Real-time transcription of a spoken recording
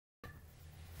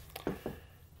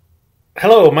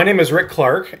Hello, my name is Rick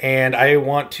Clark, and I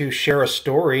want to share a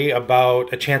story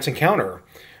about a chance encounter.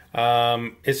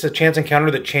 It's a chance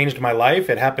encounter that changed my life.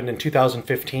 It happened in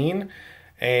 2015,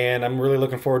 and I'm really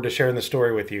looking forward to sharing the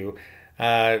story with you.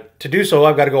 To do so,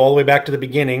 I've got to go all the way back to the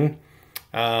beginning.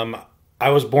 I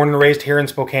was born and raised here in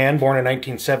Spokane, born in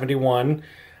 1971.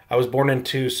 I was born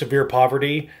into severe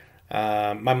poverty.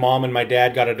 My mom and my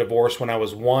dad got a divorce when I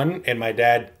was one, and my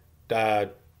dad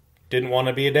didn't want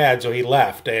to be a dad, so he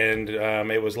left, and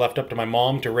it was left up to my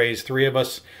mom to raise three of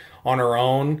us on her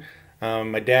own.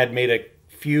 My dad made a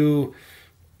few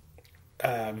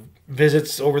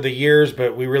visits over the years,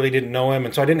 but we really didn't know him,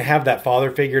 and so I didn't have that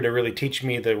father figure to really teach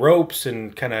me the ropes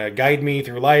and kind of guide me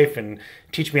through life and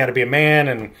teach me how to be a man.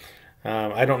 And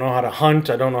I don't know how to hunt.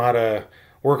 I don't know how to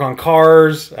work on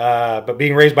cars, but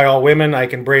being raised by all women, I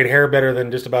can braid hair better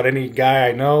than just about any guy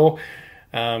I know.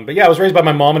 But yeah, I was raised by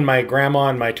my mom and my grandma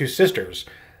and my two sisters,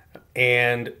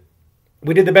 and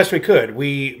we did the best we could.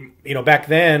 Back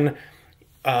then,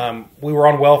 we were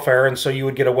on welfare, and so you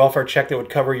would get a welfare check that would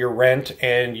cover your rent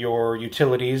and your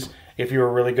utilities if you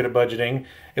were really good at budgeting.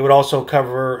 It would also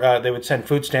cover, they would send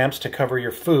food stamps to cover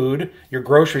your food, your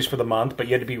groceries for the month, but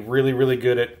you had to be really, really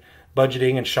good at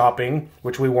budgeting and shopping,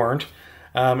 which we weren't.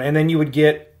 And then you would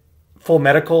get full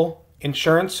medical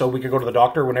insurance, so we could go to the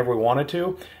doctor whenever we wanted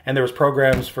to, and there was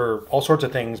programs for all sorts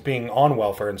of things being on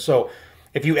welfare. And so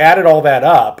if you added all that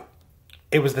up,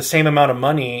 it was the same amount of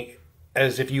money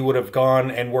as if you would have gone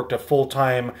and worked a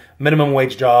full-time minimum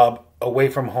wage job away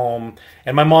from home.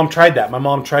 And my mom tried that. My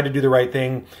mom tried to do the right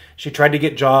thing. She tried to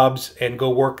get jobs and go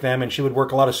work them, and she would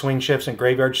work a lot of swing shifts and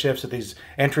graveyard shifts at these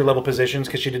entry-level positions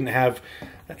because she didn't have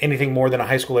anything more than a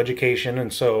high school education.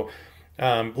 And so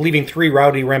leaving three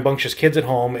rowdy, rambunctious kids at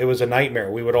home, it was a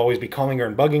nightmare. We would always be calling her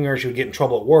and bugging her. She would get in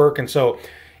trouble at work. And so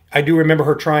I do remember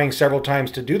her trying several times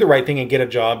to do the right thing and get a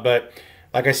job. But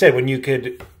like I said, when you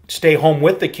could stay home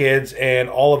with the kids and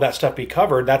all of that stuff be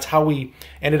covered, that's how we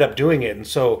ended up doing it. And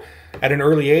so at an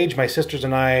early age, my sisters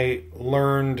and I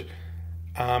learned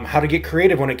how to get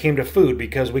creative when it came to food,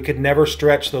 because we could never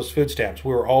stretch those food stamps.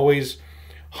 We were always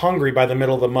hungry by the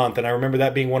middle of the month, and I remember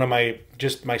that being one of my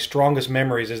strongest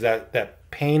memories, is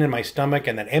that pain in my stomach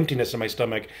and that emptiness in my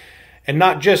stomach, and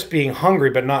not just being hungry,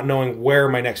 but not knowing where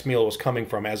my next meal was coming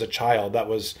from. As a child, that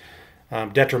was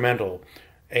detrimental.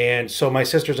 And so my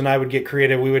sisters and I would get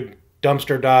creative. We would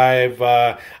dumpster dive.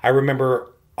 I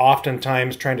remember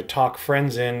oftentimes trying to talk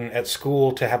friends in at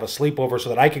school to have a sleepover so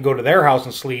that I could go to their house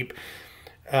and sleep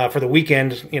for the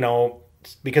weekend,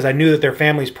 because I knew that their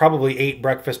families probably ate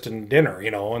breakfast and dinner,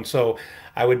 and so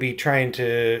I would be trying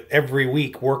to every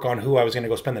week work on who I was going to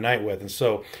go spend the night with. And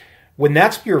so when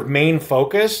that's your main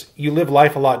focus, you live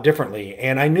life a lot differently.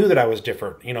 And I knew that I was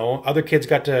different. Other kids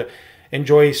got to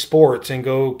enjoy sports and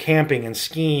go camping and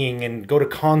skiing and go to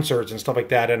concerts and stuff like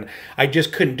that. And I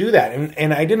just couldn't do that.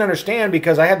 And I didn't understand,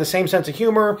 because I had the same sense of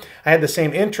humor. I had the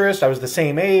same interest. I was the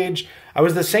same age. I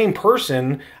was the same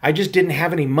person. I just didn't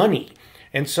have any money.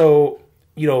 And so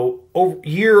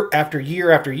year after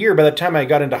year after year, by the time I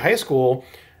got into high school,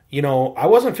 I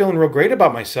wasn't feeling real great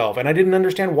about myself. And I didn't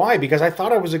understand why, because I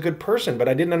thought I was a good person, but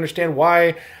I didn't understand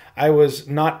why I was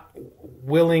not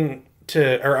willing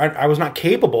to, or I was not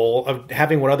capable of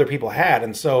having what other people had.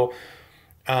 And so,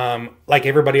 like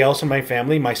everybody else in my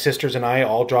family, my sisters and I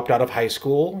all dropped out of high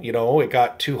school. It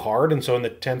got too hard. And so in the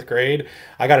 10th grade,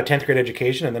 I got a 10th grade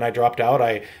education, and then I dropped out.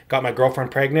 I got my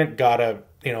girlfriend pregnant,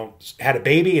 had a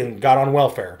baby, and got on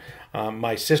welfare.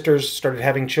 My sisters started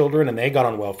having children, and they got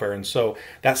on welfare. And so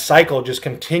that cycle just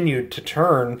continued to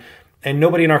turn, and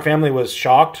nobody in our family was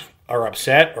shocked or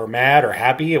upset or mad or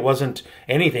happy. It wasn't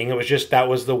anything. It was just that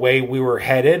was the way we were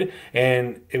headed,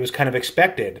 and it was kind of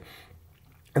expected.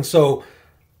 And so,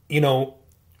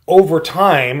 over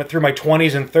time, through my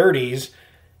 20s and 30s,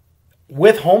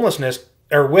 with homelessness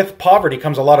or with poverty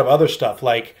comes a lot of other stuff,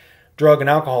 like drug and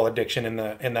alcohol addiction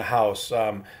in the house,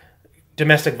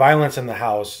 domestic violence in the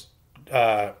house,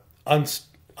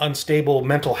 unstable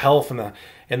mental health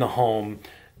in the home,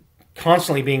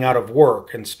 constantly being out of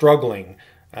work and struggling.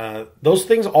 Those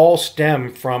things all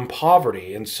stem from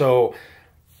poverty. And so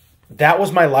that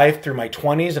was my life through my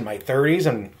 20s and my 30s.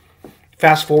 And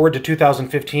fast forward to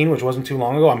 2015, which wasn't too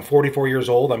long ago. I'm 44 years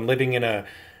old. I'm living in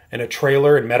a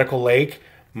trailer in Medical Lake.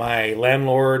 My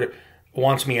landlord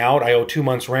wants me out. I owe 2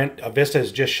 months rent. Avista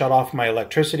has just shut off my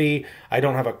electricity. I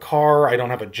don't have a car. I don't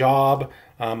have a job.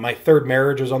 My third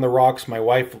marriage was on the rocks. My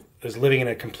wife is living in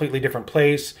a completely different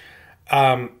place.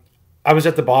 I was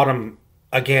at the bottom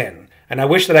again. And I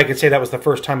wish that I could say that was the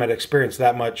first time I'd experienced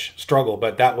that much struggle,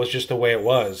 but that was just the way it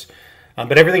was.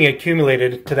 But everything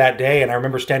accumulated to that day, and I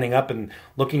remember standing up and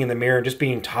looking in the mirror and just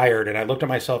being tired. And I looked at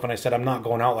myself and I said, I'm not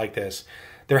going out like this.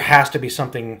 There has to be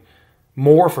something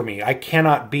more for me. I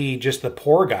cannot be just the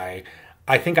poor guy.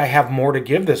 I think I have more to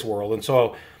give this world. And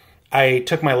so I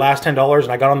took my last $10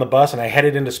 and I got on the bus and I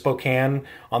headed into Spokane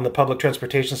on the public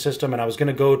transportation system, and I was going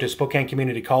to go to Spokane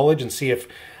Community College and see if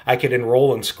I could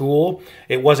enroll in school.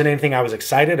 It wasn't anything I was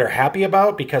excited or happy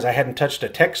about because I hadn't touched a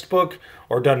textbook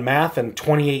or done math in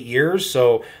 28 years.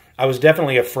 So I was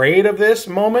definitely afraid of this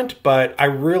moment, but I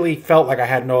really felt like I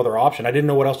had no other option. I didn't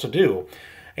know what else to do.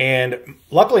 And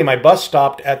luckily my bus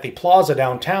stopped at the plaza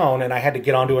downtown and I had to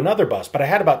get onto another bus. But I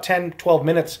had about 10, 12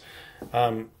 minutes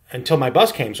until my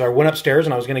bus came. So I went upstairs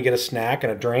and I was going to get a snack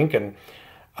and a drink. And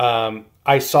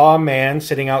I saw a man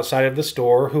sitting outside of the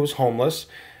store who was homeless.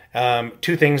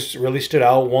 Two things really stood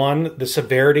out. One, the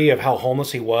severity of how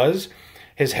homeless he was.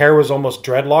 His hair was almost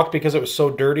dreadlocked because it was so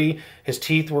dirty. His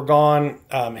teeth were gone.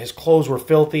 His clothes were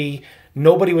filthy.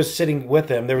 Nobody was sitting with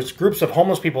him. There was groups of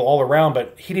homeless people all around,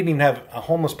 but he didn't even have a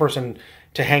homeless person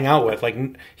to hang out with. Like,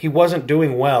 he wasn't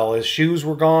doing well. His shoes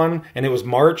were gone, and it was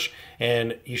March,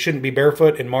 and you shouldn't be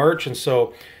barefoot in March. And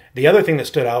so the other thing that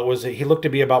stood out was that he looked to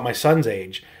be about my son's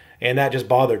age, and that just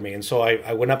bothered me. And so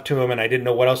I went up to him, and I didn't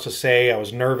know what else to say. I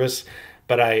was nervous,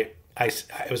 but it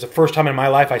was the first time in my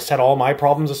life I set all my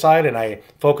problems aside, and I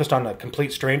focused on a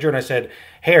complete stranger, and I said,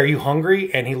 "Hey, are you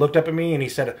hungry?" And he looked up at me, and he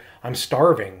said, "I'm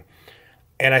starving."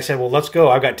 And I said, "Well, let's go.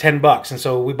 I've got $10." And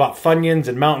so we bought Funyuns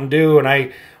and Mountain Dew, and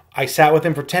I sat with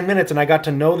him for 10 minutes, and I got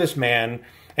to know this man.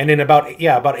 And in about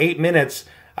 8 minutes,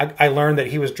 I learned that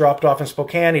he was dropped off in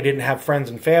Spokane. He didn't have friends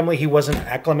and family. He wasn't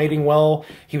acclimating well.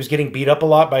 He was getting beat up a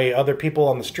lot by other people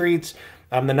on the streets.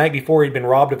 The night before, he'd been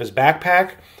robbed of his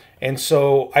backpack. And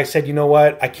so I said, you know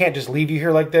what? I can't just leave you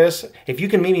here like this. If you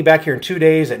can meet me back here in 2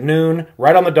 days at noon,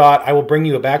 right on the dot, I will bring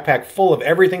you a backpack full of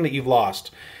everything that you've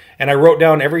lost. And I wrote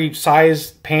down every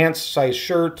size pants, size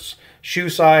shirts, shoe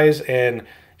size, and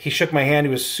he shook my hand.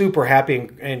 He was super happy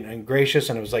and gracious,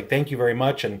 and it was like, thank you very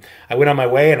much. And I went on my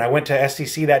way, and I went to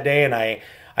SCC that day, and I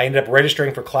ended up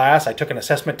registering for class. I took an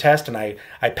assessment test, and I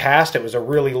passed. It was a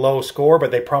really low score, but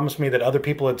they promised me that other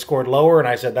people had scored lower, and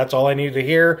I said, that's all I needed to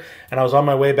hear. And I was on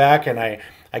my way back, and I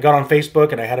got on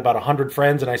Facebook, and I had about 100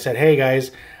 friends, and I said, hey, guys,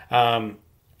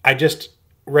 I just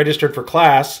registered for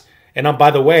class. And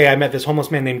by the way, I met this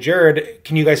homeless man named Jared.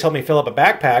 Can you guys help me fill up a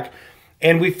backpack?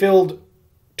 And we filled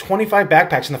 25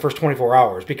 backpacks in the first 24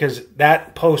 hours because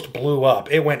that post blew up.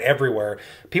 It went everywhere.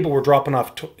 People were dropping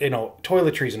off,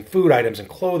 toiletries and food items and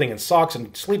clothing and socks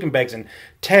and sleeping bags and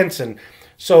tents. And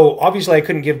so obviously I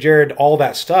couldn't give Jared all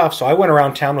that stuff. So I went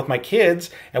around town with my kids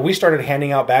and we started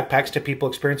handing out backpacks to people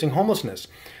experiencing homelessness.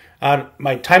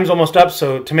 My time's almost up,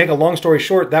 so to make a long story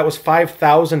short, that was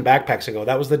 5,000 backpacks ago.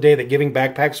 That was the day that Giving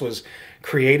Backpacks was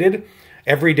created.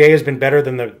 Every day has been better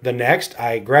than the next.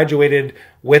 I graduated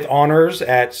with honors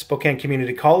at Spokane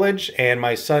Community College, and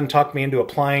my son talked me into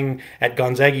applying at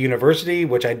Gonzaga University,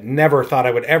 which I never thought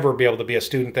I would ever be able to be a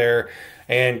student there.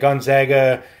 And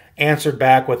Gonzaga answered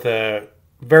back with a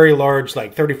very large,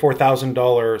 like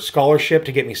 $34,000 scholarship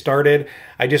to get me started.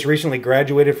 I just recently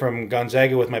graduated from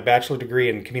Gonzaga with my bachelor degree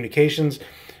in communications.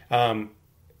 And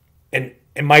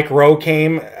Mike Rowe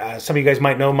came. Some of you guys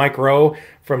might know Mike Rowe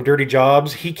from Dirty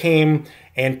Jobs. He came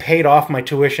and paid off my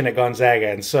tuition at Gonzaga.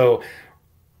 And so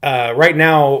right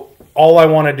now, all I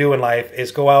want to do in life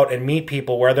is go out and meet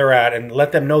people where they're at and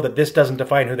let them know that this doesn't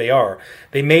define who they are.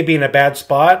 They may be in a bad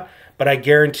spot, but I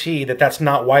guarantee that that's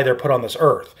not why they're put on this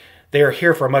earth. They are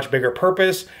here for a much bigger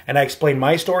purpose, and I explain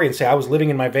my story and say I was living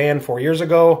in my van 4 years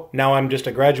ago. Now I'm just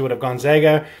a graduate of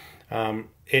Gonzaga.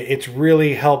 It's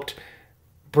really helped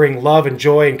bring love and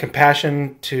joy and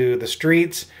compassion to the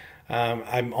streets.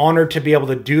 I'm honored to be able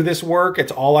to do this work. It's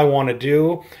all I want to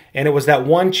do, and it was that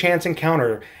one chance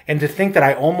encounter. And to think that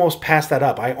I almost passed that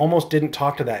up. I almost didn't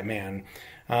talk to that man.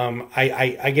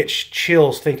 I get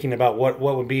chills thinking about what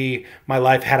would be my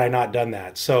life had I not done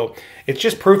that. So it's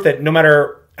just proof that no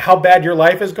matter how bad your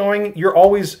life is going, you're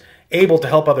always able to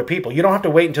help other people. You don't have to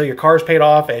wait until your car's paid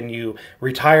off and you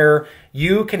retire.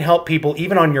 You can help people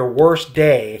even on your worst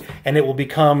day, and it will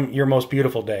become your most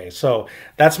beautiful day. So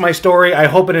that's my story. I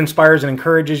hope it inspires and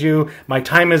encourages you. My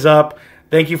time is up.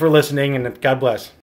 Thank you for listening, and God bless.